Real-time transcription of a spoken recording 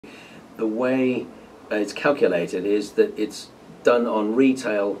the way it's calculated is that it's done on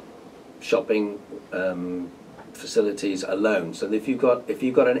retail shopping facilities alone. So if you've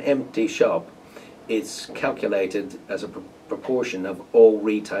got an empty shop, it's calculated as a proportion of all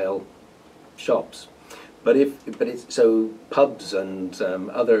retail shops. But it's so pubs and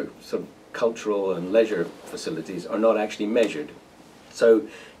other sort of cultural and leisure facilities are not actually measured. So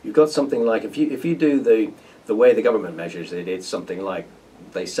you've got something like, if you do the way the government measures it, it's something like,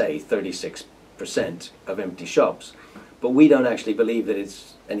 they say, 36% of empty shops. But we don't actually believe that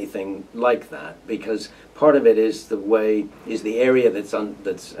it's anything like that, because part of it is the area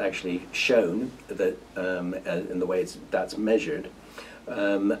that's actually shown, that in the way that's measured,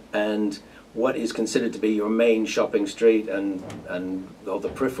 and what is considered to be your main shopping street and all the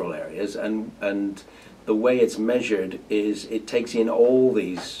peripheral areas, and the way it's measured is it takes in all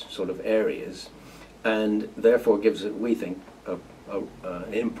these sort of areas, and therefore gives it, we think,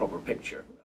 an improper picture.